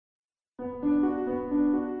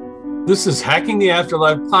This is Hacking the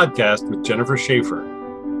Afterlife podcast with Jennifer Shaffer.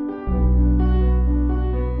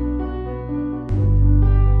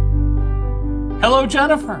 Hello,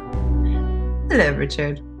 Jennifer. Hello,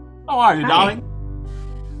 Richard. How are you, Hi.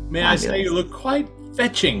 darling? May I say Fabulous. you look quite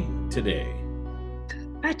fetching today?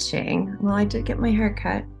 Fetching. Well, I did get my hair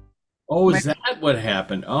cut. Oh, My is that what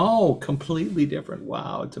happened? Oh, completely different.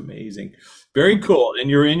 Wow, it's amazing. Very cool. And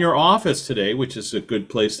you're in your office today, which is a good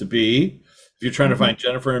place to be if you're trying to find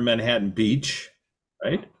Jennifer in Manhattan Beach,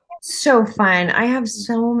 right? so fun. I have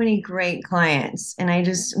so many great clients, and I'm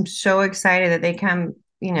so excited that they come.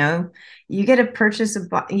 You get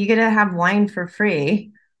to you get to have wine for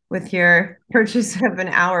free with your purchase of an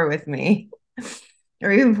hour with me,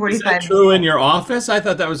 or even Is that 45 true in minutes. your office? I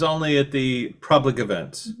thought that was only at the public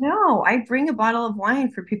events. No, I bring a bottle of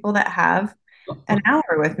wine for people that have an hour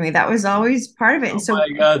with me. That was always part of it. And Oh so my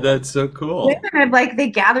God, that's so cool. women are like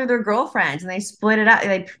they gather their girlfriends and they split it up.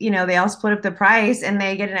 They all split up the price and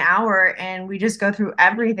they get an hour and we just go through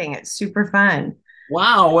everything. It's super fun.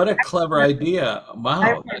 Wow, what a clever idea. I,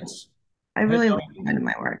 Wow, that's I I had really no like idea. that in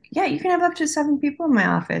my work. Yeah, you can have up to 7 people in my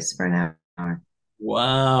office for an hour.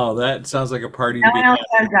 Wow, that sounds like a party to No be one else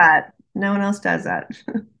had. does that. No one else does that.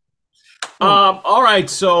 Cool. All right,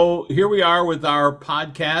 so here we are with our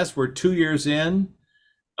podcast. We're 2 years in.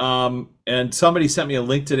 And somebody sent me a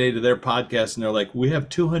link today to their podcast, and they're like, "We have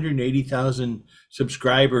 280,000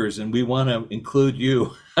 subscribers, and we want to include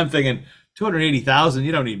you." I'm thinking, 280,000?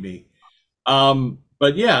 You don't need me.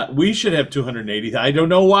 But yeah, we should have 280. I don't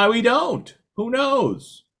know why we don't. Who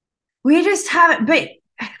knows? We just haven't, but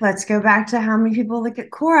let's go back to how many people look at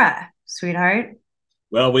Cora, sweetheart.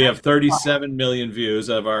 Well, we have 37 million views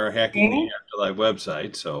of our Hacking the Okay. Afterlife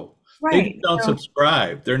website, so they just Right. don't So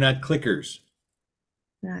subscribe. They're not clickers.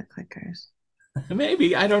 not clickers.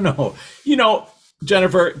 Maybe, I don't know. You know,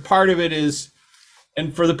 Jennifer, part of it is,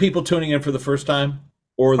 and for the people tuning in for the first time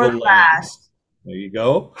or Or the the last. last, there you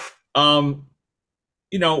go. Um,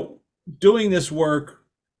 you know, doing this work,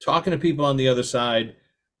 talking to people on the other side.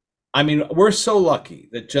 I mean, we're so lucky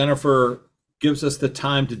that Jennifer gives us the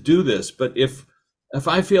time to do this. But if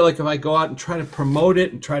I feel like if I go out and try to promote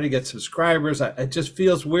it and try to get subscribers, it just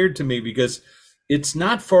feels weird to me because it's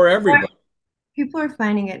not for everybody. People are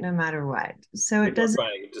finding it no matter what. So it People are doesn't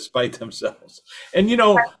finding it despite themselves. And you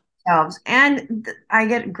know, help. And I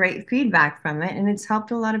get great feedback from it, and it's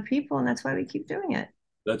helped a lot of people, and that's why we keep doing it.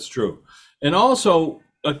 that's true. And also,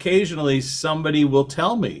 occasionally somebody will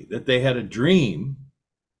tell me that they had a dream,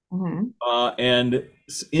 Hmm. and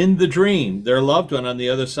in the dream, their loved one on the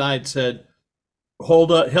other side said,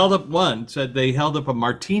 held up one, said they held up a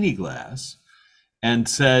martini glass and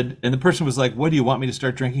said, and the person was like, "What do you want me to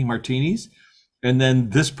start drinking martinis?" And then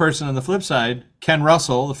this person on the flip side, Ken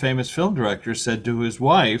Russell, the famous film director, said to his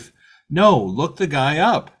wife, "No, look the guy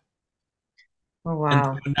up." Oh, And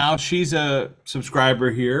wow. so now she's a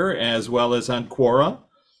subscriber here as well as on Quora.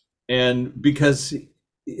 And because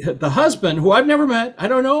the husband, who I've never met, I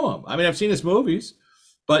don't know him. I mean, I've seen his movies,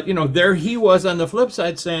 but you know, there he was on the flip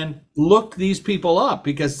side saying, "Look these people up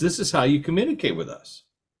because this is how you communicate with us."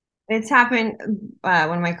 It's happened. One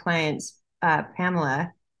of my clients,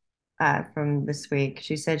 Pamela, from this week,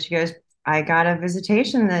 she goes, I got a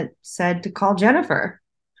visitation that said to call Jennifer,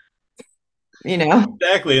 you know?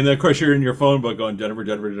 Exactly. And then, of course, you're in your phone book going, Jennifer,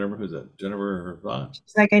 Jennifer, Jennifer. Who's that? Jennifer.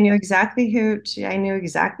 It's like I knew exactly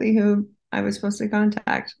who I was supposed to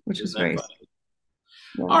contact, which Isn't was that very, funny?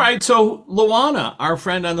 All yeah. right. So, Luana, our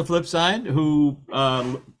friend on the flip side, who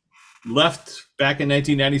left back in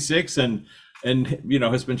 1996 and you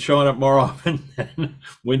know has been showing up more often than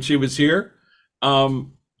when she was here.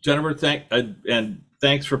 Jennifer, and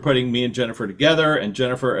thanks for putting me and Jennifer together. And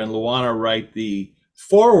Jennifer and Luana write the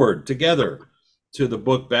forward together to the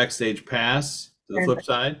book Backstage Pass to the flip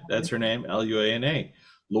side. That's her name, Luana.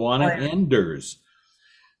 Luana Anders.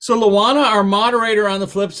 So Luana, our moderator on the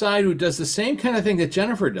flip side, who does the same kind of thing that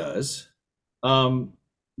Jennifer does. Um,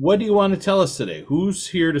 what do you want to tell us today? Who's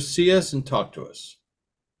here to see us and talk to us?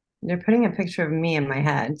 They're putting a picture of me in my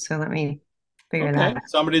head, so let me figure that Okay, out.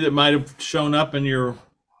 somebody that might have shown up in your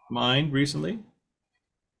mind recently.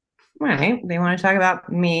 All right. They want to talk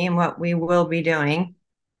about me and what we will be doing.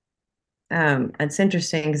 It's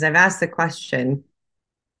interesting because I've asked the question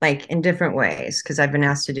like in different ways because I've been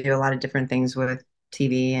asked to do a lot of different things with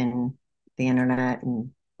TV and the internet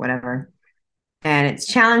and whatever. And it's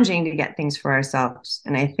challenging to get things for ourselves.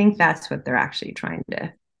 And I think that's what they're actually trying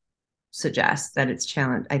to suggest that it's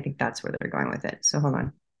challenge. I think that's where they're going with it. So hold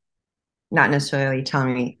on. Not necessarily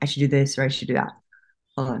telling me I should do this or I should do that.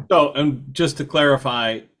 Hold on. So, and just to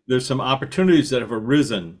clarify, there's some opportunities that have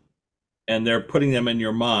arisen, and they're putting them in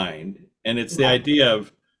your mind. And it's the idea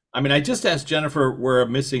of, I mean, I just asked Jennifer where a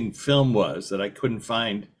missing film was that I couldn't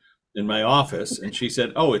find in my office. And she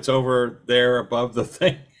said, oh, it's over there above the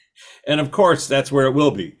thing. And of course, that's where it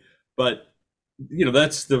will be. But,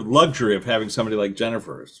 that's the luxury of having somebody like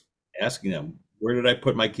Jennifer, is asking them, where did I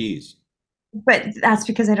put my keys? But that's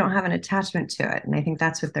because I don't have an attachment to it. And I think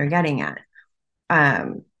that's what they're getting at.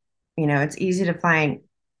 Um, it's easy to find.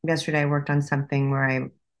 Yesterday, I worked on something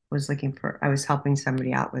where I was helping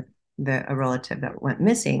somebody out with a relative that went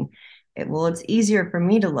missing. It's easier for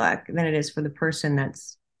me to look than it is for the person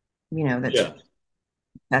that's, you know, that's Yeah,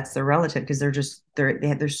 that's the relative because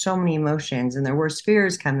there's so many emotions and their worst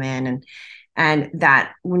fears come in and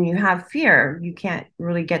that when you have fear, you can't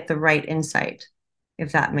really get the right insight,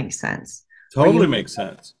 if that makes sense. Or totally makes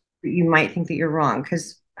sense. you might think that you're wrong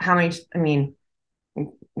because how many, I mean,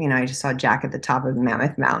 I just saw Jack at the top of the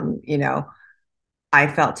Mammoth Mountain, I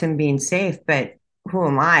felt him being safe, but who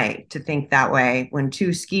am I to think that way when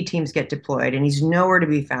two ski teams get deployed and he's nowhere to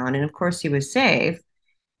be found? And of course he was safe,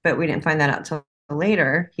 but we didn't find that out till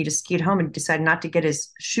later. He just skied home and decided not to get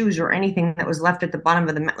his shoes or anything that was left at the bottom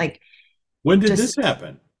of the like When did just this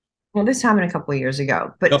happen? well, this happened a couple of years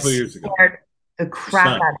ago, A but it couple of years ago. scared the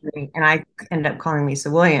crap Son. out of me. And I ended up calling Lisa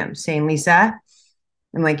Williams, saying, Lisa,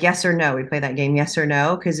 I'm like, yes or no. We play that game, yes or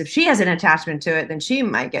no. Because if she has an attachment to it, then she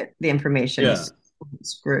might get the information Yeah.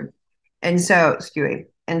 screwed. And so, skewy.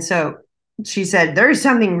 And so she said, there's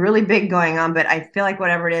something really big going on, but I feel like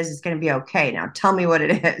whatever it is, it's going to be okay. Now tell me what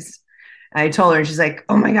it is. I told her, and she's like,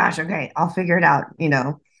 oh my gosh, okay, I'll figure it out.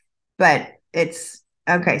 But it's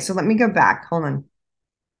okay. So let me go back. Hold on.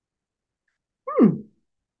 Hmm.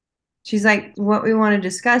 She's like, what we want to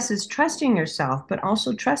discuss is trusting yourself, but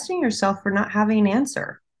also trusting yourself for not having an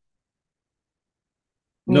answer.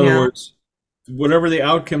 In You other know, words, whatever the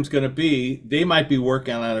outcome's going to be, they might be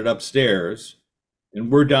working on it upstairs,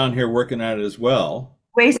 and we're down here working on it as well.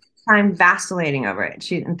 waste time vacillating over it.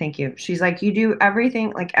 And thank you. She's like, you do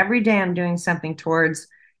everything, like every day I'm doing something towards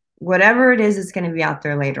whatever it is that's going to be out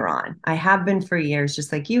there later on. I have been for years,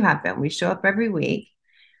 just like you have been. We show up every week,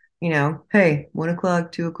 hey, 1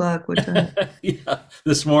 o'clock, 2 o'clock, what time? Yeah.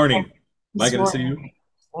 This morning. Am I This going to see you? morning.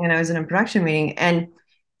 And I was in a production meeting and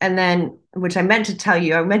then which I meant to tell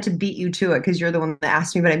you, I meant to beat you to it because you're the one that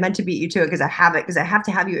asked me, but I meant to beat you to it because I have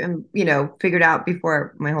to have you figured out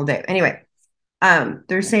before my whole day. Anyway,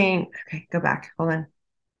 they're saying, okay, go back, hold on.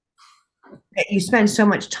 You spend so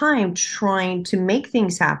much time trying to make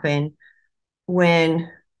things happen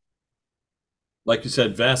when Like you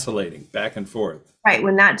said, vacillating back and forth. right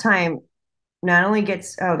when that time not only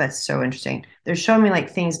gets that's so interesting. They're showing me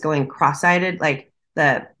like things going cross-eyed, like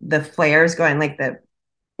the flares going like the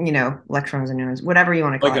electrons and neurons, whatever you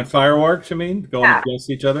want to Like call in it. fireworks, you mean? Going Yeah, against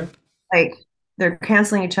each other? like they're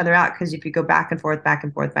canceling each other out because if you go back and forth, back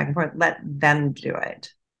and forth, back and forth, let them do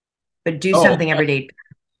it. But do Oh, something every day.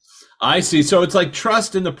 I see. So it's like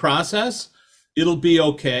trust in the process. It'll be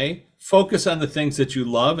okay. Focus on the things that you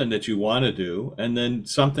love and that you want to do, and then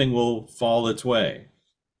something will fall its way.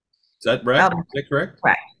 Is that correct? Is Elvis, that correct?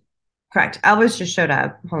 correct, correct. Elvis just showed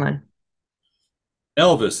up. Hold on.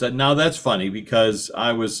 Elvis. Now that's funny because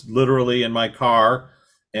I was literally in my car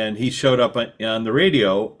and he showed up on the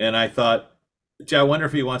radio, and I thought, gee, I wonder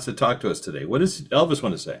if he wants to talk to us today. What does Elvis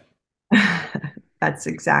want to say? That's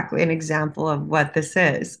exactly an example of what this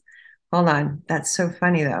is. Hold on. That's so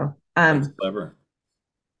funny though. That's clever.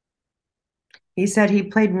 He said he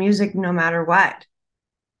played music no matter what.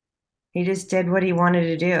 He just did what he wanted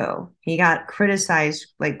to do. He got criticized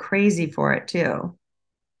like crazy for it too.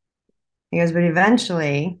 He goes, but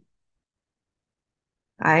eventually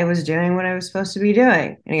I was doing what I was supposed to be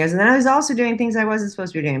doing. And he goes, and then I was also doing things I wasn't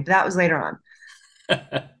supposed to be doing, but that was later on.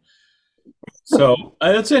 So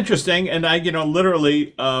that's interesting. And I,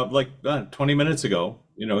 literally, like 20 minutes ago,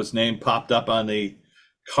 his name popped up on the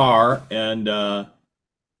car, and I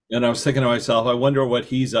was thinking to myself, I wonder what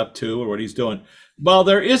he's up to or what he's doing. Well,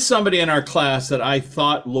 there is somebody in our class that I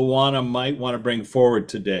thought Luana might want to bring forward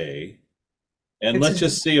today. And It's let's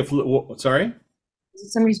just see if, sorry?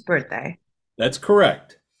 somebody's birthday. That's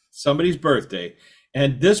correct. Somebody's birthday.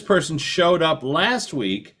 And this person showed up last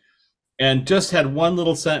week and just had one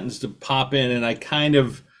little sentence to pop in, and I kind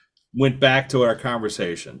of went back to our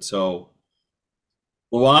conversation. So,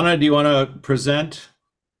 Luana, do you want to present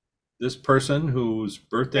this person whose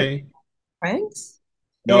birthday? Prince?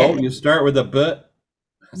 No, you start with a but.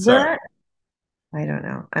 Sorry. But I don't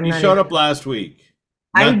know. I'm He not showed even, up last week.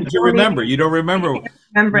 I Not that you don't even remember. You don't remember.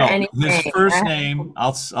 remember No, his anything. first name,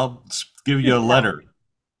 I'll give you a letter.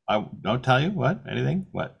 I don't tell you what? Anything?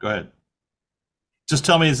 What? Go ahead. Just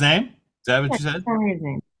tell me his name. Is that what you said? Tell me his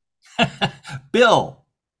name. Bill.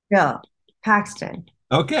 Bill. Paxton.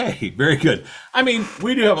 Okay, very good. I mean,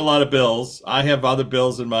 we do have a lot of bills. I have other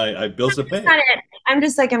bills in my I have bills to That's pay. not it. I'm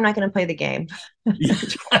just like, I'm not going to play the game. Yeah,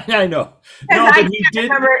 I know. Because No, I but can't he did.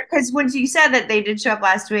 remember, because when you said that they did show up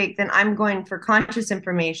last week, then I'm going for conscious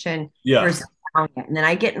information versus Yes. found it. And then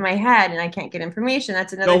I get in my head and I can't get information.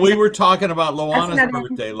 That's No, another we example. were talking about That's Luana's another,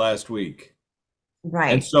 birthday last week. And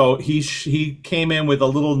right. so he came in with a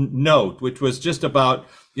little note, which was just about,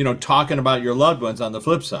 talking about your loved ones on the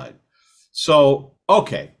flip side. So,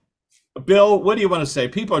 okay. Bill, what do you want to say?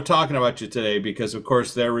 People are talking about you today because, of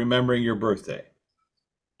course, they're remembering your birthday.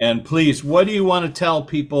 And please, what do you want to tell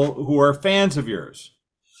people who are fans of yours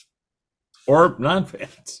or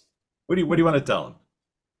non-fans? What do you want to tell them?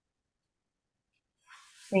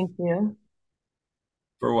 Thank you.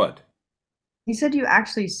 For what? You said you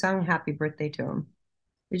actually sung happy birthday to him.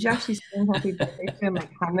 Did you actually sing happy birthday to him, like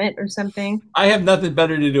Hamlet or something? I have nothing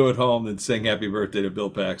better to do at home than sing happy birthday to Bill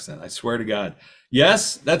Paxton. I swear to God.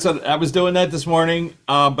 Yes, that's what I was doing that this morning.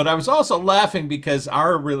 But I was also laughing because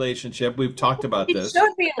our relationship, we've talked about this.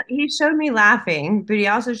 He showed me laughing, but he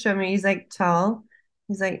also showed me, he's like, tell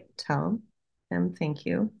him thank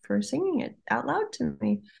you for singing it out loud to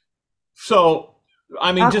me. So,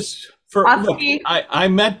 I mean, Off, just for off look, key. I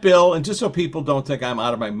met Bill, and just so people don't think I'm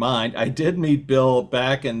out of my mind, I did meet Bill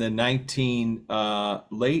back in the 19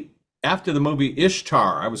 late after the movie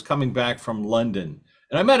Ishtar. I was coming back from London,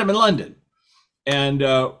 and I met him in London, and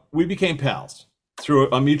we became pals through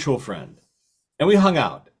a mutual friend, and we hung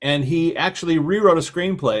out. And he actually rewrote a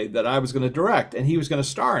screenplay that I was going to direct, and he was going to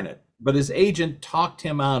star in it, but his agent talked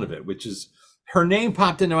him out of it, which is her name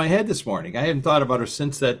popped into my head this morning. I hadn't thought about her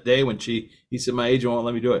since that day when he said my agent won't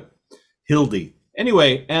let me do it. Hildy.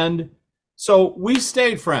 Anyway, and so we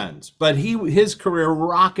stayed friends, but his career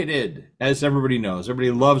rocketed, as everybody knows.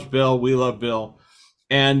 Everybody loves Bill. We love Bill.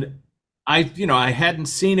 And I hadn't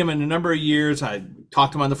seen him in a number of years. I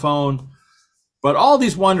talked to him on the phone, but all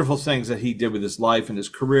these wonderful things that he did with his life and his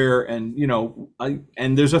career, and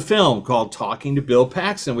and there's a film called Talking to Bill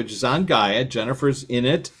Paxton, which is on Gaia. Jennifer's in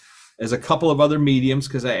it, as a couple of other mediums,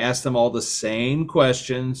 because I asked them all the same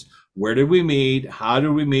questions. Where did we meet? How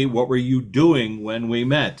did we meet? What were you doing when we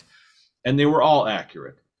met? And they were all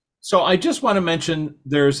accurate. So I just want to mention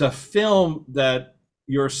there's a film that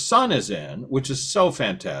your son is in, which is so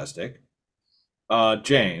fantastic,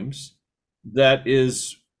 James, that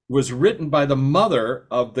was written by the mother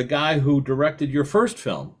of the guy who directed your first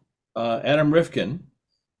film, Adam Rifkin.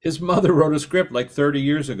 His mother wrote a script like 30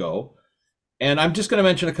 years ago. And I'm just going to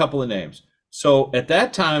mention a couple of names. So at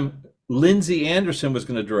that time, Lindsay Anderson was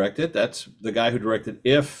going to direct it. That's the guy who directed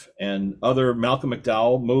If and other Malcolm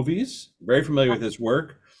McDowell movies. Very familiar with his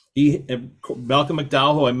work. Malcolm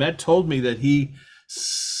McDowell, who I met, told me that he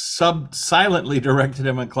silently directed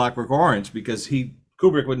him on Clockwork Orange because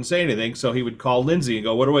Kubrick wouldn't say anything, so he would call Lindsay and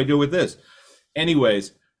go, "What do I do with this?"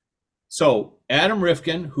 Anyways, so Adam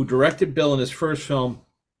Rifkin, who directed Bill in his first film,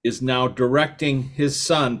 is now directing his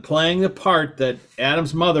son, playing the part that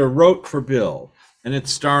Adam's mother wrote for Bill. And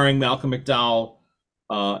it's starring Malcolm McDowell,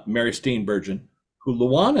 Mary Steenburgen, who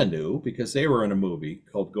Luana knew because they were in a movie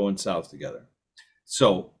called Going South together.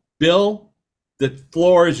 So, Bill, the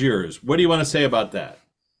floor is yours. What do you want to say about that?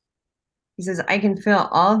 He says, I can feel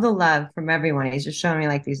all the love from everyone. He's just showing me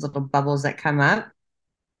like these little bubbles that come up.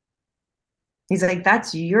 He's like,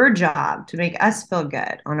 that's your job to make us feel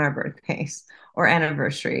good on our birthdays or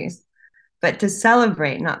anniversaries, but to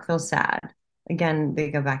celebrate, not feel sad. Again,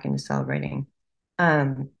 they go back into celebrating.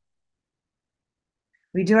 Um,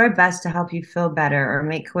 we do our best to help you feel better or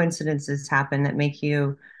make coincidences happen that make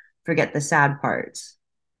you forget the sad parts.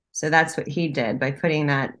 So that's what he did by putting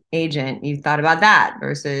that agent. You thought about that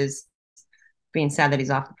versus being sad that he's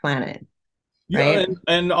off the planet, Yeah, right?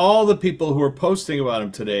 and all the people who are posting about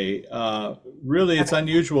him today, really, it's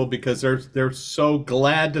unusual because they're so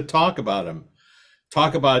glad to talk about him.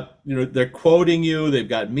 Talk about, they're quoting you. They've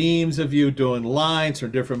got memes of you doing lines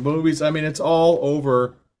from different movies. I mean, it's all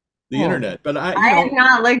over the Oh, internet. But I have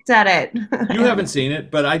not looked at it. you haven't seen it,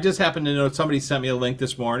 but I just happened to know somebody sent me a link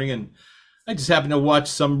this morning, and I just happened to watch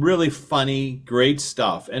some really funny, great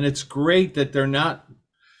stuff. And it's great that they're not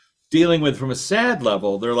dealing with from a sad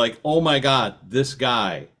level. They're like, oh my God, this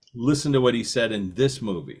guy, listen to what he said in this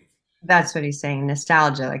movie. That's what he's saying.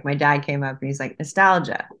 Nostalgia. Like my dad came up and he's like,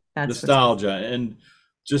 nostalgia. That's what's Nostalgia. And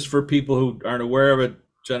just for people who aren't aware of it,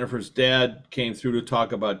 Jennifer's dad came through to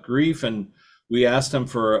talk about grief, and we asked him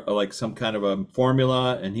for like some kind of a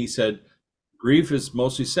formula, and he said grief is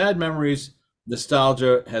mostly sad memories.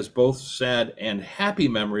 Nostalgia has both sad and happy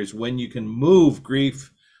memories. When you can move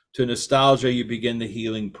grief to nostalgia, you begin the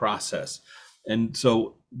healing process. And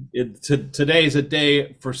so today is a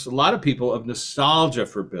day for a lot of people of nostalgia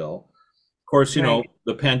for Bill. Of course, Right.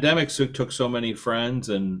 the pandemic took so many friends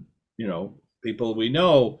and, people we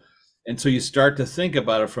know. And so you start to think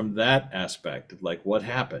about it from that aspect of like, what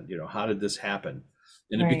happened? How did this happen?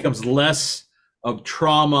 And it Right. becomes less of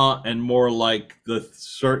trauma and more like the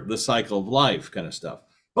cycle of life kind of stuff.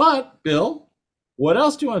 But Bill, what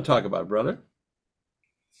else do you want to talk about, brother?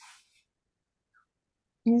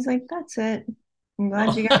 He's like, that's it. I'm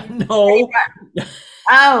glad you guys. No.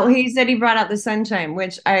 Oh, he said he brought out the sunshine,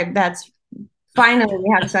 which that's finally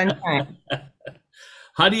we have sunshine.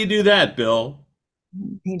 How do you do that, Bill?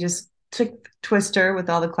 He just took Twister with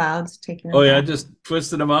all the clouds, taking Oh them yeah, down. just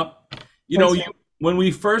twisted them up. Twister. When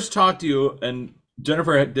we first talked to you, and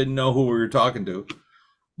Jennifer didn't know who we were talking to,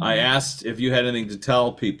 I Mhm. asked if you had anything to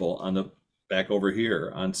tell people on the back over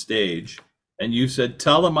here on stage, and you said,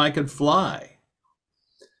 "Tell them I can fly."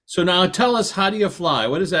 So now tell us, how do you fly?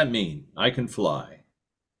 What does that mean? I can fly.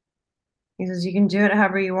 He says you can do it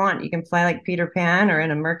however you want. You can fly like Peter Pan or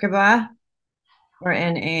in a Merkaba or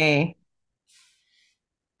in a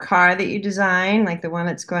car that you design, like the one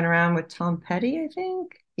that's going around with Tom Petty, I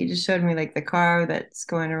think. He just showed me like the car that's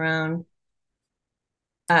going around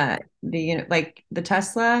like the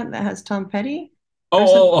Tesla that has Tom Petty or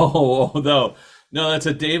something. No, no, that's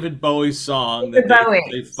a David Bowie song that David Bowie.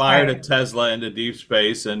 they fired Sorry. a Tesla into deep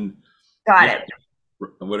space, and Got yeah, it.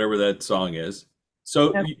 whatever that song is.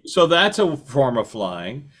 So, Yep. so that's a form of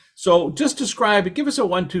flying. So, just describe it. Give us a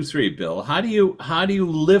one, two, three, Bill. How do you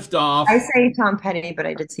lift I off? say Tom Petty, but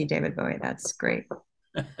I did see David Bowie. That's great.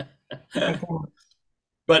 I can,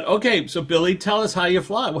 But okay, so Billy, tell us how you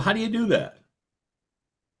fly. Well, how do you do that?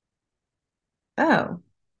 oh,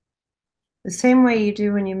 the same way you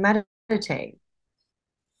do when you meditate.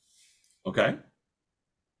 Okay,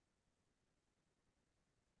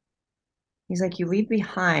 He's like, you leave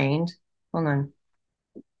behind. Hold on.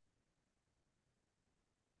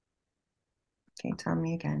 Okay, tell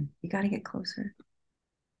me again. You got to get closer.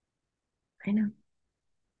 I know.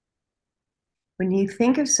 When you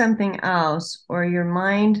think of something else or your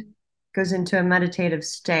mind goes into a meditative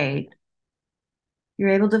state, you're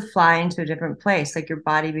able to fly into a different place, like your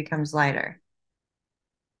body becomes lighter.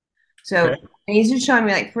 okay, So he's just showing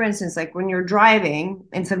me, like, for instance, like when you're driving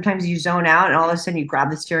and sometimes you zone out and all of a sudden you grab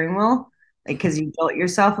the steering wheel, like because you jolt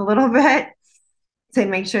yourself a little bit to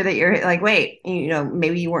make sure that you're like, wait,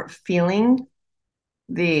 maybe you weren't feeling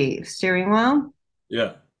the steering wheel.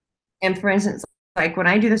 yeah. And for instance, like when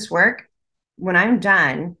I do this work, when I'm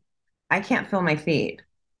done, I can't feel my feet.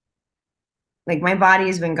 Like my body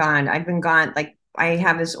has been gone. I've been gone. Like I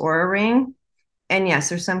have this aura ring. And yes,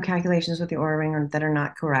 there's some calculations with the aura ring that are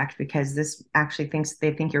not correct because this actually thinks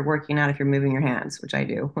they think you're working out if you're moving your hands, which I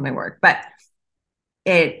do when I work. But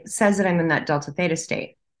it says that I'm in that delta theta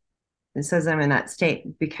state. It says I'm in that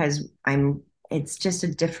state because it's just a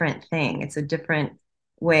different thing. It's a different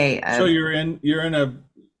way So of, you're in an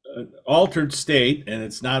altered state, and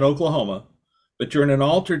it's not Oklahoma, but you're in an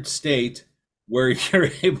altered state where you're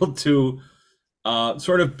able to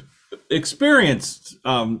sort of experienced,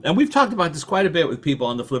 and we've talked about this quite a bit with people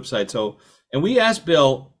on the flip side. So, and we asked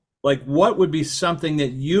Bill, like, what would be something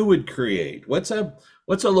that you would create? What's a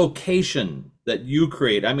location that you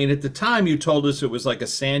create? I mean, at the time you told us it was like a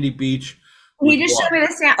sandy beach he with just showed water. me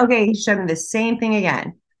the same. Okay, he showed me the same thing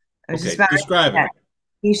again. I was just Okay, about ready to describe say that. it.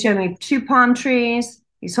 He showed me two palm trees.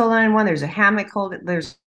 He's holding on to one. There's a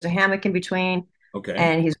hammock in between, Okay.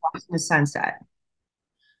 and he's watching the sunset. And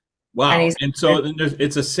Wow. he's And so then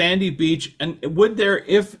it's a sandy beach. And would there,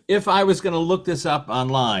 if I was going to look this up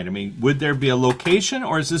online, I mean, would there be a location,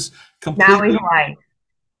 or is this Maui, completely Hawaii,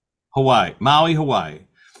 Hawaii, Maui, Hawaii?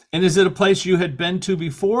 And is it a place you had been to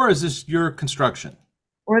before, or is this your construction?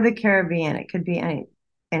 or the Caribbean. It could be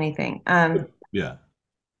anything. Yeah.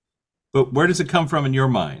 But where does it come from in your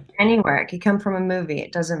mind? Anywhere. It could come from a movie.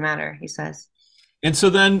 It doesn't matter, he says. And so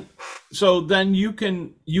then you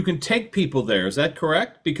can take people there. Is that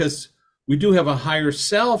correct? Because we do have a higher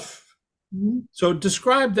self. Mhm. So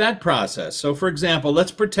describe that process. So for example,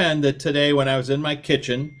 let's pretend that today when I was in my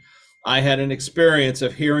kitchen, I had an experience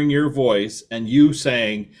of hearing your voice and you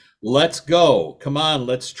saying, "Let's go. Come on,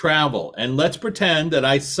 let's travel." And let's pretend that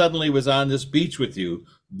I suddenly was on this beach with you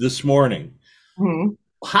this morning. Mhm.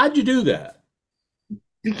 How'd you do that?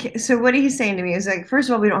 So what he's saying to me is like, first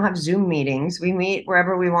of all, we don't have Zoom meetings. We meet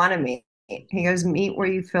wherever we want to meet. He goes, meet where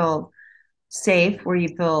you feel safe, where you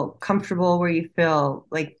feel comfortable, where you feel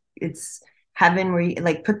like it's heaven, where you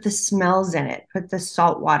like put the smells in it, put the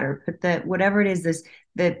salt water, put the whatever it is,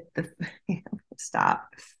 the stop.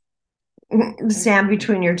 The sand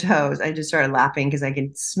between your toes. I just started laughing because I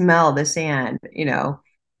could smell the sand.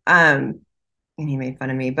 Um, and he made fun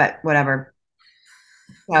of me, but whatever.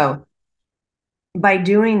 So by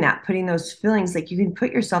doing that, putting those feelings, like you can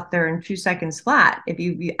put yourself there in 2 seconds flat if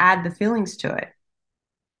you add the feelings to it.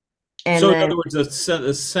 And So in then other words,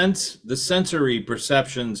 the sensory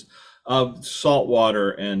perceptions of salt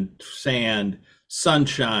water and sand,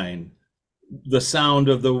 sunshine, the sound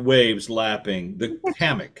of the waves lapping, the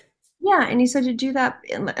hammock. yeah, and he said to do that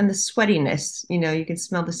and the sweatiness, you can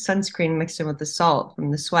smell the sunscreen mixed in with the salt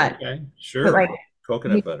from the sweat. Okay, But sure. like he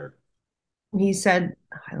Coconut butter. he said,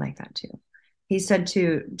 oh, I like that too. He said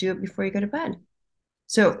to do it before you go to bed.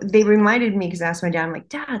 So they reminded me because I asked my dad, I'm like,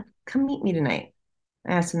 Dad, come meet me tonight.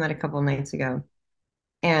 I asked him that a couple of nights ago.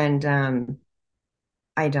 And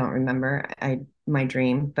I don't remember my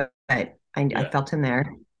dream, but I Yeah. felt him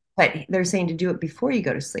there. But they're saying to do it before you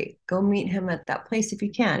go to sleep. Go meet him at that place if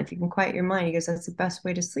you can. If you can quiet your mind, he goes, that's the best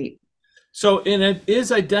way to sleep. So, and it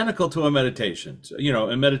is identical to a meditation,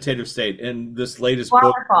 a meditative state. In this latest book,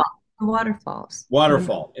 Waterfall. Waterfalls.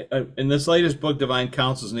 Waterfall, in this latest book, Divine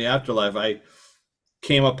Counsels in the Afterlife, I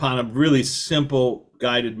came upon a really simple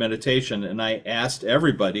guided meditation, and I asked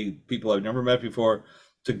everybody, people I've never met before,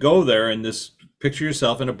 to go there and this picture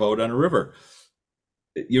yourself in a boat on a river.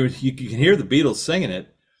 You can hear the Beatles singing it,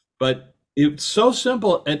 but it's so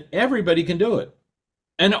simple, and everybody can do it.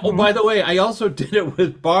 And oh, Mhm. by the way, I also did it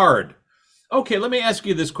with Bard. Okay, let me ask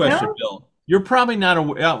you this question, Really? Bill. You're probably not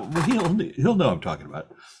aware. Well, he'll know what I'm talking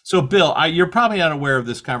about. So, Bill, you're probably not aware of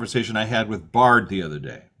this conversation I had with Bard the other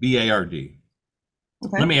day. Bard.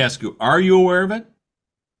 Let Okay. me ask you: are you aware of it?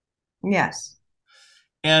 Yes.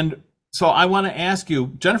 And so, I want to ask you.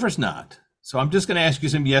 Jennifer's not. So, I'm just going to ask you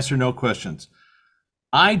some yes or no questions.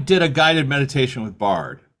 I did a guided meditation with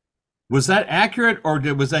Bard. Was that accurate, or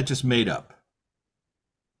was that just made up?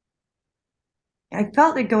 I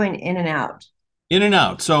felt it going in and out. In and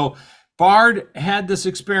out. So Bard had this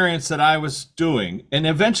experience that I was doing, and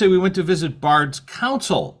eventually we went to visit Bard's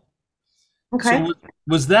council. Okay. So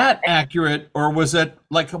was that accurate, or was it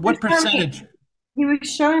like He was what showing me, percentage? he was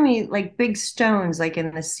showing me like big stones, like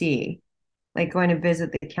in the sea, like going to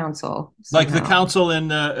visit the council Like the somehow. council in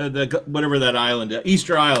the whatever that island,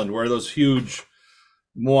 Easter Island, where those huge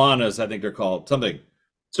Moanas, I think they're called, something.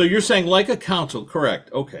 So you're saying like a council,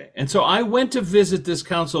 correct? Okay. And so I went to visit this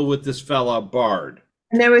council with this fella Bard.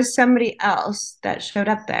 And there was somebody else that showed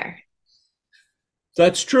up there.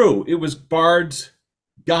 That's true. It was Bard's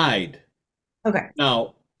guide. Okay.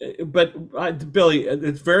 Now, but Billy,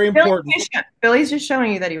 it's very important. Billy's just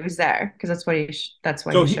showing you that he was there because that's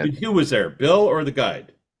why So he showed. who was there, Bill or the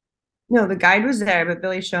guide? No, the guide was there, but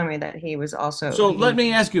Billy showed me that he was also So let he.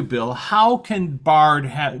 me ask you, Bill, how can Bard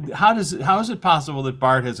have, how is it possible that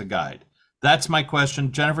Bard has a guide? That's my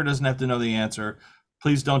question. Jennifer doesn't have to know the answer.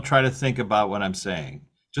 Please don't try to think about what I'm saying.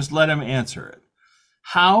 Just let him answer it.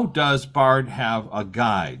 How does Bard have a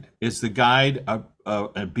guide? Is the guide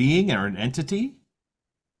a being or an entity?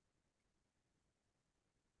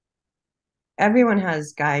 Everyone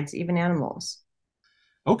has guides, even animals.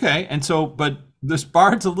 Okay, and so, but this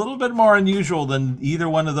Bard's a little bit more unusual than either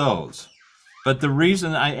one of those. But the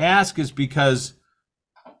reason I ask is because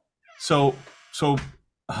so so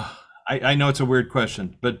I know it's a weird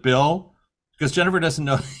question, but Bill, because Jennifer doesn't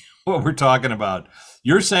know what we're talking about,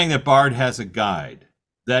 you're saying that Bard has a guide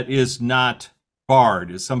that is not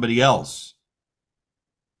Bard, is somebody else.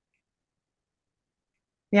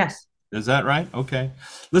 Yes. Is that right? Okay.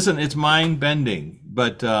 Listen, it's mind bending,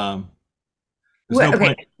 but there's no Okay,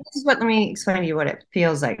 point. this is what let me explain to you what it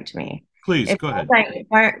feels like to me. Please It go feels ahead.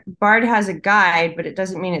 like Bard has a guide, but it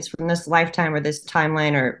doesn't mean it's from this lifetime or this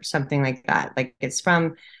timeline or something like that. Like it's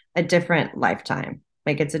from a different lifetime.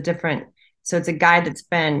 Like it's a different, so it's a guide that's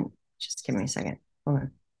been, just give me a second. Hold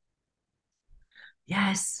on.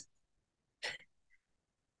 Yes.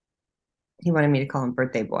 He wanted me to call him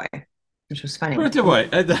birthday boy, which was funny. Birthday boy,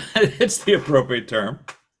 it's the appropriate term.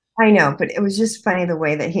 I know, but it was just funny the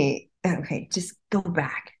way that okay, just go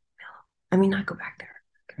back. I mean, not go back there.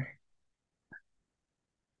 Come here.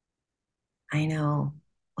 I know.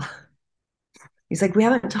 He's like, we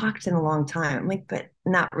haven't talked in a long time. I'm like, but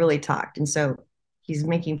not really talked. And so he's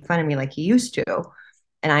making fun of me like he used to,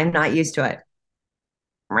 and I'm not used to it.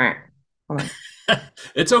 Hold on.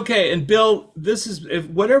 It's okay. And Bill, this is if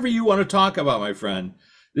whatever you want to talk about, my friend,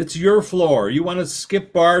 it's your floor. You want to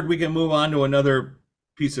skip Bard, we can move on to another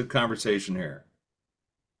piece of conversation here.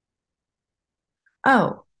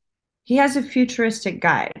 Oh, he has a futuristic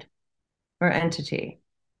guide or entity.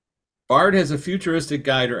 Bard has a futuristic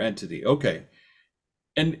guide or entity. Okay.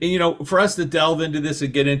 And for us to delve into this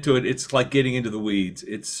and get into it, it's like getting into the weeds.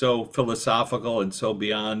 It's so philosophical and so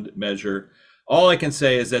beyond measure. All I can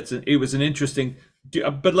say is that it was an interesting.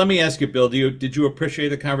 But let me ask you, Bill, did you appreciate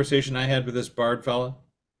the conversation I had with this Bard fella?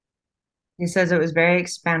 He says it was very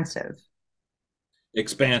expansive.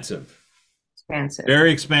 Expansive. Expansive.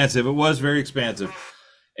 Very expansive. It was very expansive.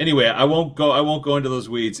 Anyway, I won't go into those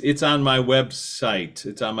weeds. It's on my website.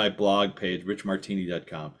 It's on my blog page,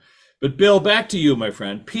 richmartini.com. But Bill, back to you, my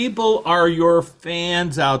friend. People are your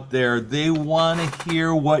fans out there. They want to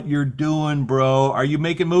hear what you're doing, bro. Are you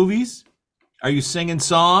making movies? Are you singing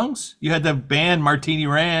songs? You had the band Martini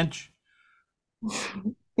Ranch.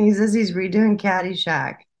 He says he's redoing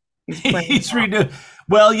Caddyshack. He's playing. He's redoing.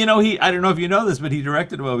 Well, I don't know if you know this, but he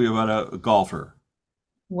directed a movie about a golfer.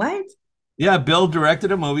 What? Yeah, Bill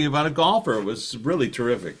directed a movie about a golfer. It was really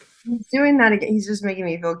terrific. He's doing that again. He's just making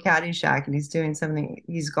me feel Caddyshack, and he's doing something.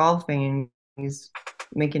 He's golfing, and he's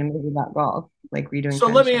making a movie about golf, like redoing So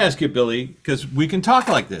let me Caddyshack. ask you, Billy, because we can talk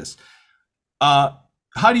like this. Uh,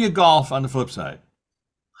 how do you golf on the flip side?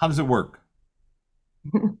 How does it work?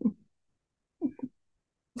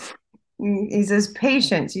 He says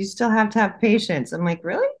patience. You still have to have patience. I'm like,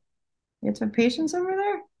 really? You have to have patience over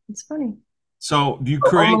there? It's funny. So do you Oh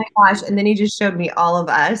create? my gosh. And then he just showed me all of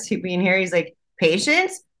us being here. He's like,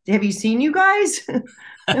 patience? Have you seen you guys?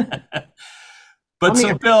 Tell But me.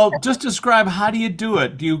 so, Bill, just describe how do you do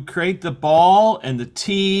it? Do you create the ball and the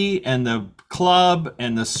tee and the club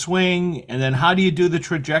and the swing, and then how do you do the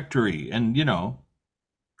trajectory? And go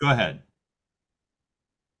ahead.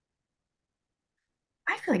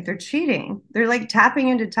 I feel like they're cheating. They're like tapping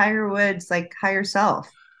into Tiger Woods' like higher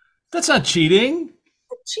self. That's not cheating.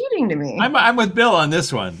 It's cheating to me. I'm with Bill on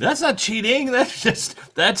this one. That's not cheating.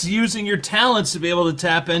 That's using your talents to be able to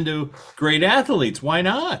tap into great athletes. Why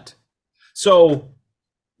not? So,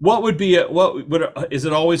 what would be what would is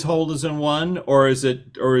it always hold as in one, or is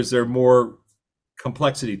there more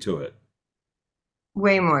complexity to it?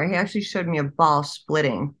 Way more. He actually showed me a ball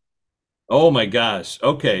splitting. Oh my gosh.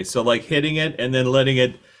 Okay, so like hitting it and then letting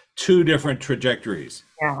it two different trajectories.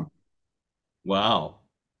 Yeah. Wow.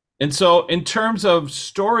 And so, in terms of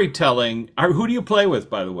storytelling, who do you play with,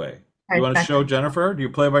 by the way? You want to show Jennifer? Do you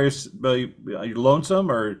play by your lonesome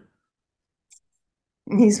or?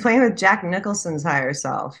 He's playing with Jack Nicholson's higher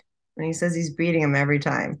self. And he says he's beating him every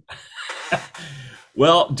time.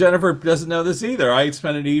 Well, Jennifer doesn't know this either. I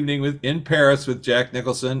spent an evening in Paris with Jack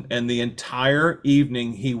Nicholson, and the entire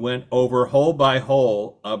evening he went over hole by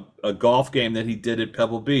hole a golf game that he did at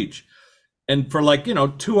Pebble Beach. And for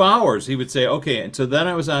 2 hours, he would say, okay. And so then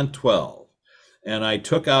I was on 12, and I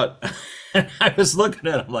took out, and I was looking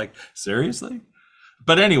at him like, seriously?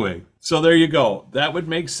 But anyway, so there you go. That would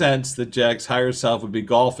make sense that Jack's higher self would be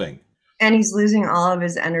golfing. And he's losing all of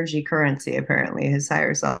his energy currency, apparently, his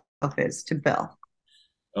higher self is to Bill.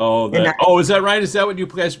 Is that right? Is that what you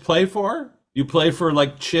guys play for? You play for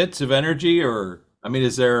like chits of energy, or I mean,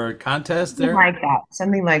 is there a contest Something there? like that.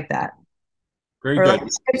 Something like that. Very Or good. like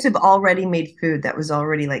types of already made food that was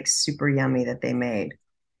already like super yummy that they made.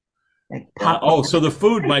 Like Bill. So the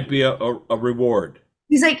food might be a reward.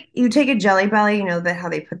 He's like, you take a Jelly Belly, how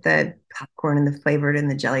they put the popcorn and the flavored in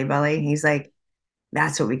the Jelly Belly. He's like,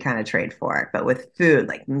 that's what we kind of trade for, but with food,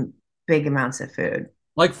 like big amounts of food.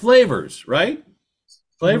 Like flavors, right? Mhm.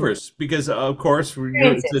 Flavors, because of course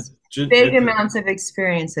Experiences, big amounts of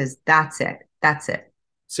experiences. That's it. That's it.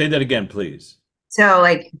 Say that again, please. So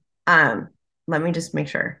like, let me just make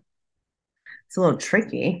sure. It's a little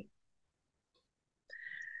tricky.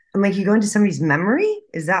 I'm like, you go into somebody's memory?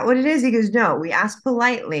 Is that what it is? He goes, no, we ask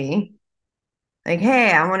politely, like,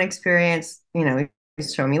 hey, I want to experience,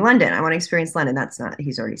 he's showing me London. I want to experience London. That's not,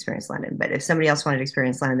 he's already experienced London. But if somebody else wanted to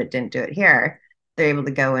experience London that didn't do it here, they're able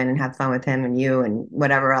to go in and have fun with him and you and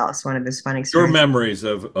whatever else, one of his fun Your experiences. memories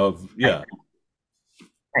of yeah.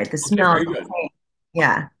 Right. The Okay, smell. very good.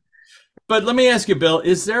 Yeah. But let me ask you, Bill,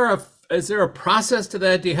 is there a process to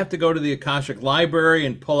that? Do you have to go to the Akashic Library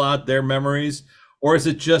and pull out their memories? Or is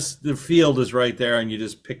it just the field is right there and you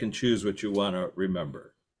just pick and choose what you want to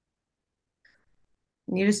remember?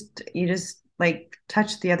 You just like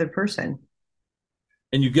touch the other person.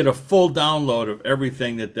 And you get a full download of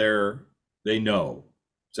everything that they know.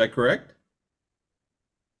 Is that correct?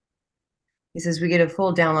 He says we get a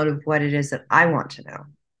full download of what it is that I want to know.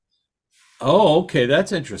 Oh, okay,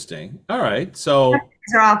 that's interesting. All right. So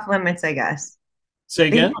Things are off limits, I guess. say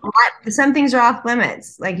again. Some things are off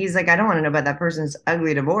limits. Like he's like, I don't want to know about that person's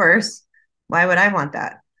ugly divorce. Why would I want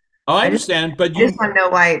that? Oh, I I just understand, but I just want to know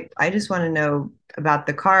why. I just want to know about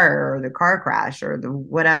the car or the car crash or the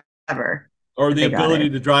whatever or that the they got ability it.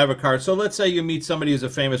 to drive a car. So let's say you meet somebody who's a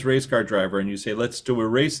famous race car driver and you say, let's do a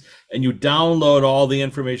race, and you download all the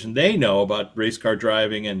information they know about race car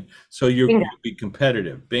driving, and so you'll Bingo. be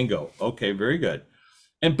competitive. Bingo. Okay, very good.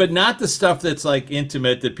 And but not the stuff that's like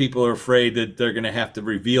intimate that people are afraid that they're going to have to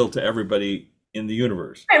reveal to everybody in the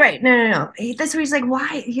universe. Right, right. No, no, no. That's what he's like,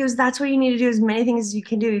 why? He goes, that's what you need to do as many things as you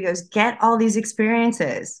can do. He goes, get all these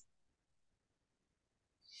experiences.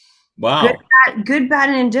 Good, Wow. good, bad,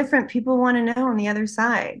 and indifferent. People want to know on the other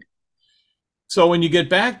side. So when you get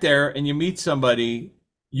back there and you meet somebody,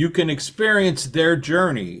 you can experience their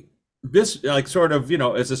journey, this like sort of,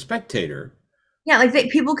 as a spectator. Yeah, like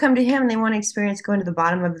people come to him and they want to experience going to the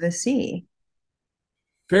bottom of the sea.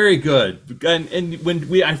 Very good. And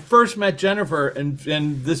when I first met Jennifer and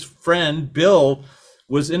this friend Bill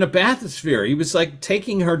was in a bathysphere. He was like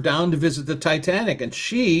taking her down to visit the Titanic, and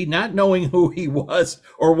she, not knowing who he was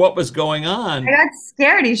or what was going I on, got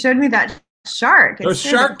scared. He showed me that shark. It a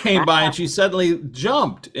scared the shark came crap by out and she suddenly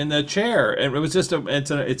jumped in the chair, and it was just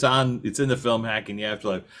it's in the film Hacking the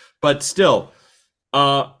Afterlife, but still.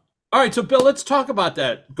 All right, so Bill, let's talk about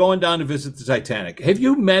that. Going down to visit the Titanic. Have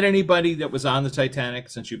you met anybody that was on the Titanic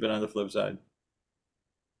since you've been on the flip side?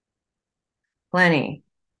 plenty.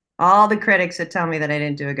 All the critics would tell me that I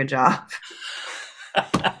didn't do a good job.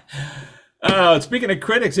 Oh, speaking of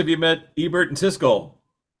critics, have you met Ebert and Siskel?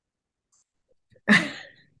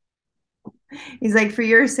 He's like, for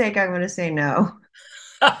your sake, I'm going to say no.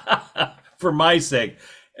 For my sake.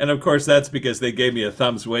 And of course, that's because they gave me a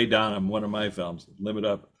thumbs way down on one of my films, Limit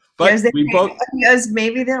Up. Because But we both,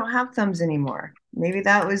 maybe they don't have thumbs anymore. Maybe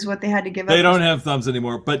that was what they had to give they up. don't have thumbs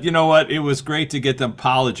anymore. But you know what? It was great to get them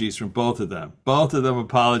apologies from both of them. Both of them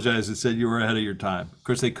apologized and said you were ahead of your time. Of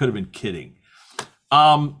course, they could have been kidding.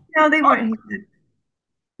 No, they All weren't.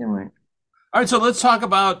 They weren't. right, so let's talk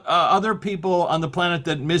about other people on the planet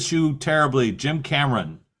that miss you terribly. James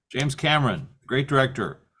Cameron, great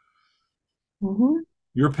director. Hmm.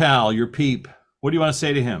 Your pal, your peep. What do you want to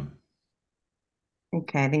say to him?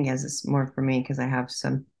 Okay, I think he has this more for me because I have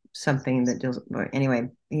something that deals. But anyway,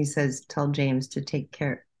 he says, "Tell James to take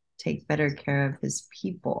better care of his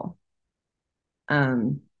people."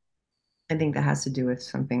 Um, I think that has to do with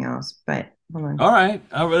something else. But hold on. All right,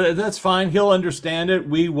 that's fine. He'll understand it.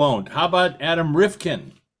 We won't. How about Adam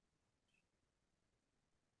Rifkin?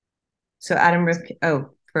 So Adam Rifkin. Oh,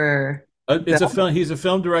 for It's a Bill, film. He's a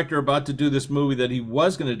film director about to do this movie that he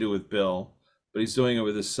was going to do with Bill, but he's doing it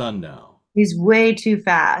with his son now. he's way too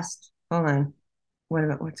fast. Hold on. What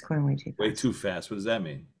about what's going way too Way fast? too fast. What does that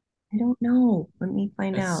mean? I don't know. Let me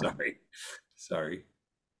find out. Sorry, sorry.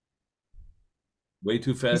 Way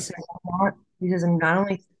too He fast. says, he says, I'm not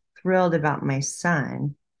only thrilled about my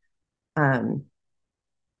son um,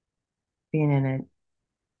 being in it,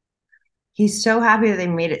 he's so happy that they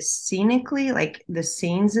made it scenically, like the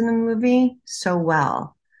scenes in the movie, so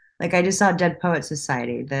well. Like I just saw Dead Poet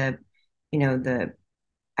Society, the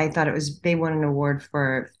I thought it was they won an award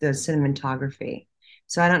for the cinematography.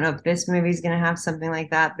 So I don't know if this movie's gonna have something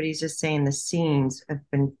like that, but he's just saying the scenes have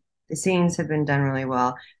been done really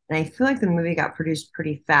well. And I feel like the movie got produced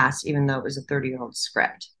pretty fast, even though it was a 30-year-old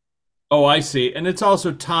script. Oh, I see. And it's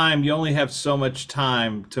also time. You only have so much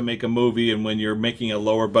time to make a movie, and when you're making a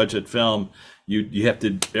lower budget film, you have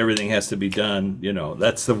to everything has to be done.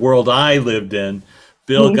 That's the world I lived in.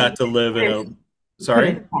 Bill He got to live in a. put his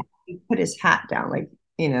Sorry? he put his hat down, like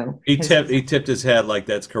He his tipped he tipped his head like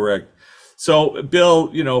that's correct. So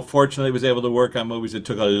Bill, fortunately was able to work on movies that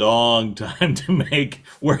took a long time to make,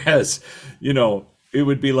 whereas, it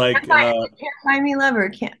would be like Can't Find Me Lover.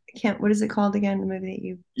 Can't what is it called again? The movie that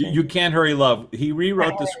you said. you can't hurry love. He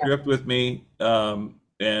rewrote the script with me and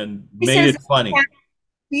He made says it funny.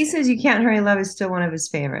 he says You Can't Hurry Love is still one of his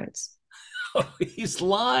favorites. He's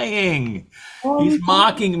lying. Oh, He's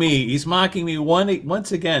mocking me. He's mocking me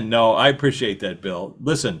once again. No, I appreciate that, Bill.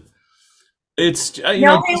 Listen, it's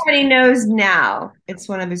knowing what he knows now, it's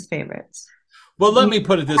one of his favorites. well, let He me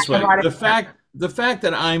put it this had a way. lot of The fact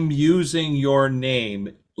that I'm using your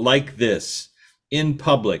name like this in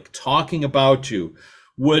public, talking about you,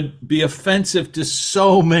 would be offensive to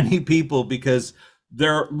so many people because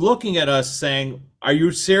they're looking at us saying, "Are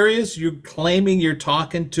you serious? You're claiming you're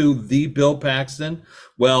talking to the Bill Paxton?"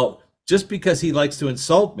 Well, just because he likes to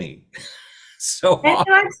insult me so and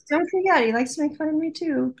often. don't forget, he likes to make fun of me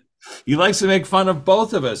too. He likes to make fun of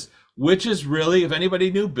both of us, which is really, if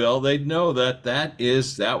anybody knew Bill, they'd know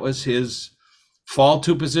that was his fall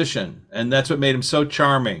to position, and that's what made him so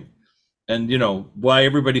charming, and why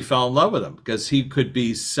everybody fell in love with him because he could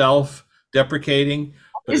be self-deprecating,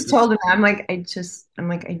 I but just told him, I'm like,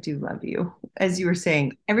 I do love you. As you were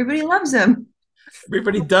saying, everybody loves him.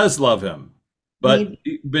 everybody does love him. But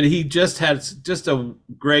Maybe. but he just has just a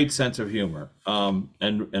great sense of humor,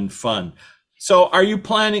 and fun. So, are you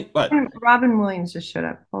planning? What? Robin Williams just showed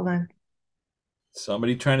up. Hold on.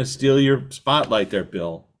 Somebody trying to steal your spotlight there,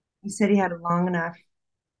 Bill. He said he had a long enough.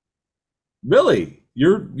 Really?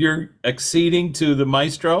 You're acceding to the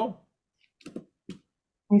maestro?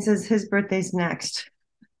 He says his birthday's next.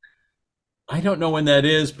 I don't know when that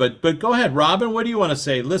is, but go ahead, Robin. What do you want to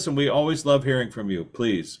say? Listen, we always love hearing from you.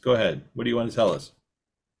 Please go ahead. What do you want to tell us?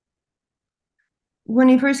 When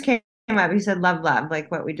he first came up, he said love, love,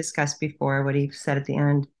 like what we discussed before, what he said at the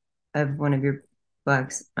end of one of your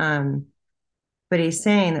books. But he's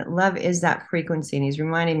saying that love is that frequency. And he's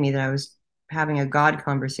reminding me that I was having a God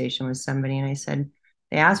conversation with somebody. And I said,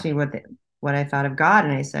 they asked me what I thought of God.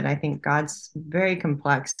 And I said, I think God's very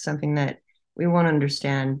complex, something that we won't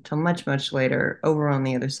understand till much, much later over on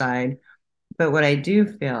the other side. But what I do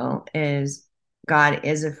feel is God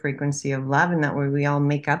is a frequency of love, and that way we all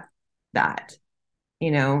make up that,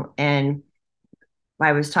 and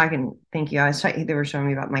I was talking, thank you. I was talking, they were showing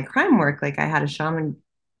me about my crime work. Like I had a shaman,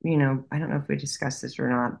 I don't know if we discussed this or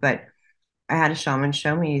not, but I had a shaman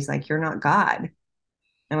show me, he's like, you're not God.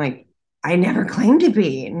 I'm like, I never claimed to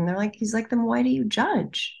be. And they're like, he's like, then why do you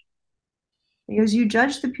judge? He goes, you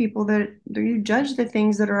judge the people you judge the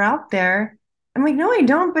things that are out there. I'm like, no, I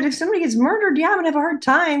don't. But if somebody gets murdered, yeah, I'm gonna have a hard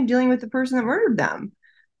time dealing with the person that murdered them.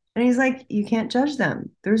 And he's like, you can't judge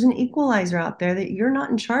them. There's an equalizer out there that you're not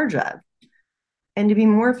in charge of. And to be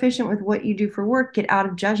more efficient with what you do for work, get out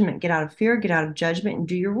of judgment, get out of fear, get out of judgment, and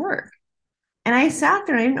do your work. And I sat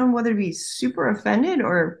there and I didn't know whether to be super offended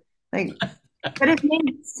or like, but it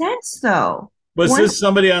made sense though. Was Once, this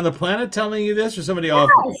somebody on the planet telling you this, or somebody off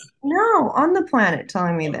the yes, no, on the planet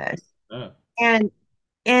telling me planet? this. Oh, And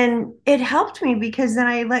and it helped me because then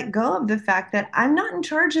I let go of the fact that I'm not in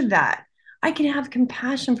charge of that. I can have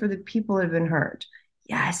compassion for the people that have been hurt.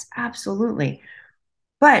 Yes, absolutely.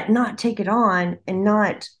 But not take it on and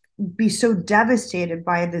not be so devastated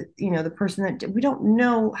by the person that we don't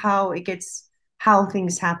know how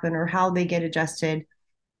things happen or how they get adjusted.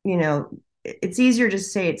 It's easier to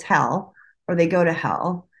say it's hell or they go to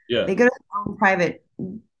hell. yeah. They go to their own private,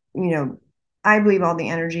 I believe all the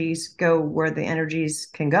energies go where the energies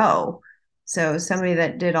can go. So somebody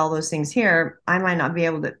that did all those things here, I might not be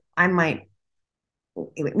able to, I might,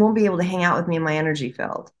 it won't be able to hang out with me in my energy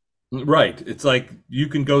field. Right. It's like you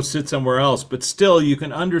can go sit somewhere else, but still you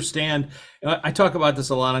can understand. I talk about this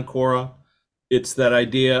a lot on Quora. It's that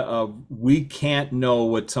idea of we can't know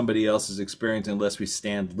what somebody else is experiencing unless we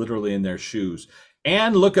stand literally in their shoes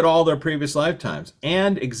and look at all their previous lifetimes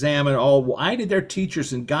and examine all why did their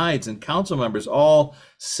teachers and guides and council members all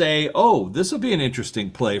say, oh, this will be an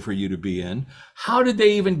interesting play for you to be in. How did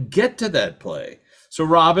they even get to that play? So,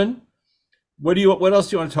 Robin, what else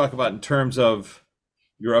do you want to talk about in terms of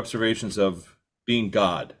your observations of being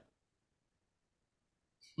God?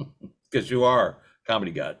 Because you are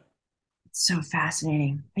comedy God. It's so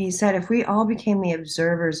fascinating. He said if we all became the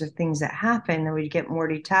observers of things that happen, then we'd get more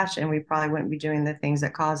detached and we probably wouldn't be doing the things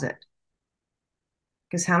that cause it.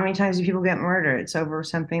 Because how many times do people get murdered? It's over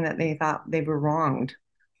something that they thought they were wronged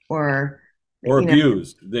or, Or you know,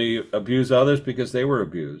 abused. They abuse others because they were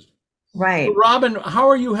abused. So, right. Robin, how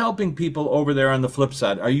are you helping people over there on the flip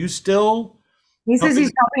side? Are you still He says helping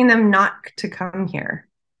he's helping them not to come here.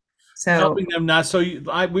 So helping them not? So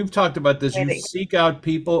we've talked about this. You seek out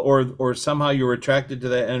people, or somehow you're attracted to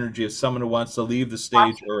that energy of someone who wants to leave the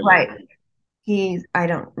stage early. right. I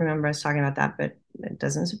don't remember us talking about that, but it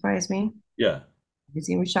doesn't surprise me. Yeah. He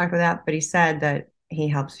seemed shocked with that, but he said that he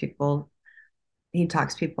talks people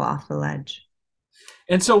off the ledge.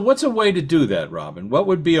 And so, what's a way to do that, Robin? What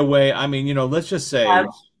would be a way? I mean, let's just say, Love,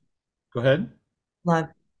 go ahead. love,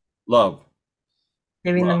 Love,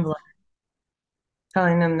 giving love, them love,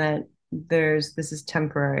 telling them that this is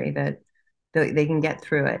temporary, that they can get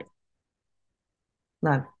through it.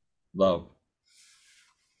 Love. love,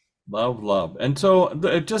 love, love. And so,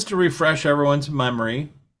 just to refresh everyone's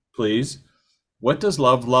memory, please, what does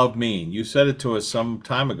love, love mean? You said it to us some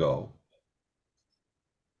time ago,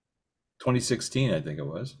 2016, I think it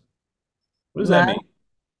was. What does that Love, mean?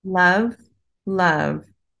 love, love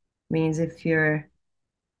means if you're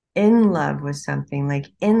in love with something, like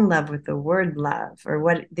in love with the word love,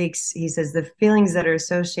 or he says the feelings that are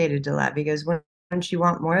associated to love. He goes, once you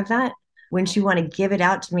want more of that, once you want to give it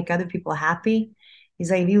out to make other people happy,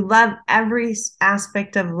 he's like, if you love every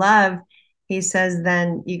aspect of love, he says,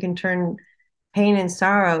 then you can turn pain and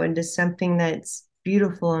sorrow into something that's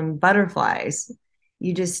beautiful and butterflies.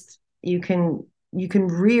 You can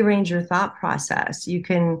rearrange your thought process. You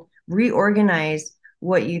can reorganize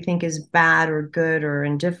what you think is bad or good or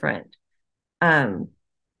indifferent. Um,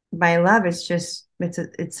 by love, it's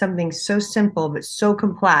something so simple but so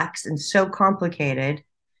complex and so complicated.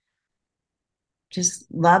 just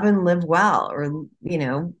love and live well. Or,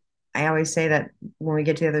 I always say that when we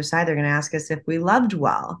get to the other side, they're going to ask us if we loved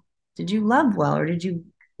well. Did you love well, or did you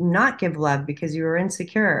not give love because you were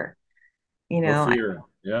insecure? You Or know, fear.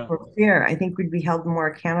 Yeah. or fear. I think we'd be held more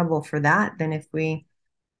accountable for that than if we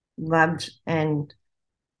loved and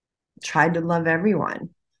tried to love everyone.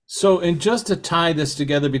 So, and just to tie this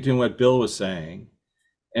together between what Bill was saying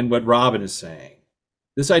and what Robin is saying,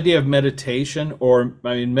 this idea of meditation, or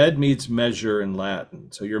I mean, med means measure in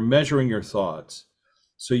Latin. So you're measuring your thoughts.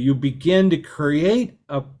 So you begin to create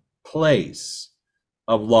a place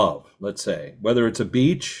of love, let's say, whether it's a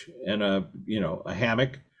beach and a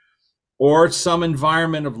hammock, or some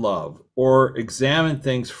environment of love, or examine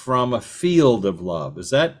things from a field of love.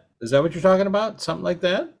 Is that what you're talking about? Something like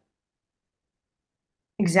that?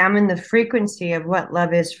 Examine the frequency of what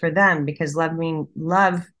love is for them, because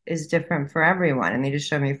love is different for everyone. And they just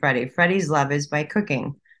showed me Freddie. Freddie's love is by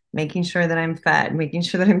cooking, making sure that I'm fed, making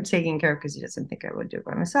sure that I'm taken care of, because he doesn't think I would do it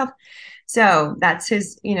by myself. So that's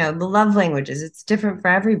his, the love languages. It's different for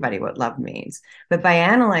everybody what love means. But by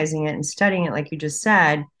analyzing it and studying it, like you just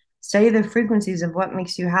said, study the frequencies of what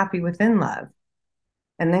makes you happy within love.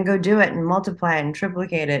 And then go do it and multiply it and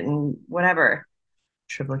triplicate it and whatever.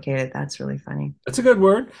 Triplicate it. That's really funny. That's a good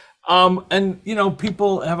word. And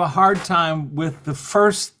people have a hard time with the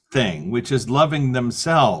first thing, which is loving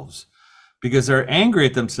themselves, because they're angry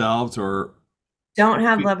at themselves, or Don't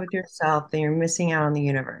have love with yourself, then you're missing out on the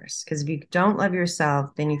universe. Because if you don't love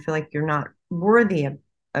yourself, then you feel like you're not worthy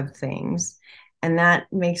of things. And that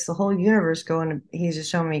makes the whole universe go in. He's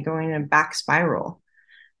just showing me going in a back spiral.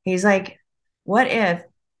 He's like, what if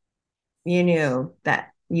you knew that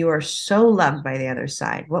you are so loved by the other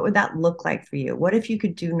side? What would that look like for you? What if you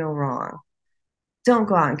could do no wrong? Don't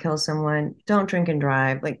go out and kill someone. Don't drink and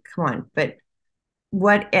drive. Like, come on. But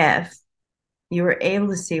what if you were able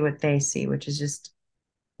to see what they see, which is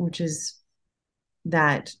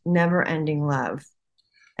that never ending love.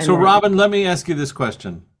 And so, that, Robin, let me ask you this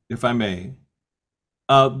question, if I may.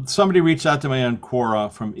 Somebody reached out to me on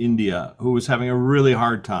Quora from India who was having a really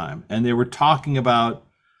hard time, and they were talking about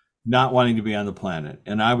not wanting to be on the planet.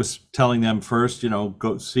 And I was telling them first,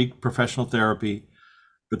 go seek professional therapy.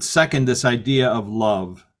 But second, this idea of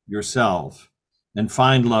love yourself and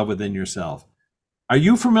find love within yourself. Are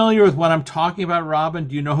you familiar with what I'm talking about, Robin?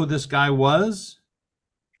 Do you know who this guy was?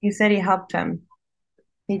 he said he helped him.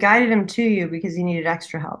 He guided him to you because he needed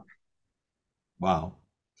extra help. Wow.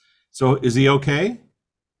 So is he okay?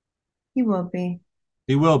 He will be.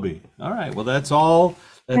 He will be. All right. Well, that's all.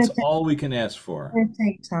 That's all we can ask for. It's gonna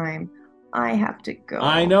take time. I have to go.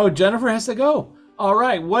 I know. Jennifer has to go. All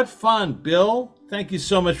right. What fun. Bill, thank you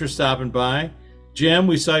so much for stopping by. Jim,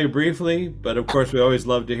 we saw you briefly, but of course, we always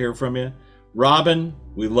love to hear from you. Robin,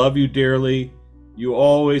 we love you dearly. You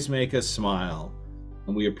always make us smile,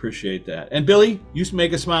 and we appreciate that. And Billy, you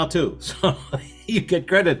make us smile too, so you get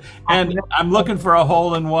credit. And I'm looking for a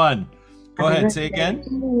hole in one. Go ahead, say again.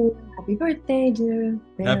 Happy birthday, dear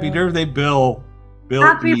Bill. Happy birthday, Bill. Bill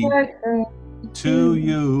Happy E. birthday to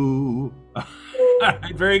you. All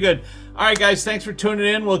right, very good. All right, guys, thanks for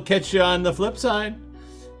tuning in. We'll catch you on the flip side.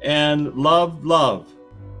 And love, love.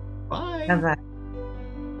 Bye. Bye-bye.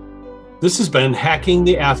 This has been Hacking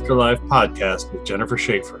the Afterlife podcast with Jennifer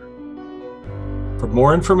Shaffer. For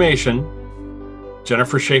more information,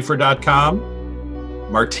 jennifershaffer.com,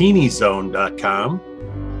 martinizone.com,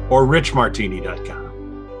 or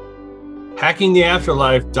richmartini.com. Hacking the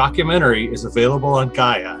Afterlife documentary is available on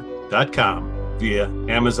Gaia.com via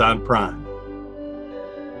Amazon Prime.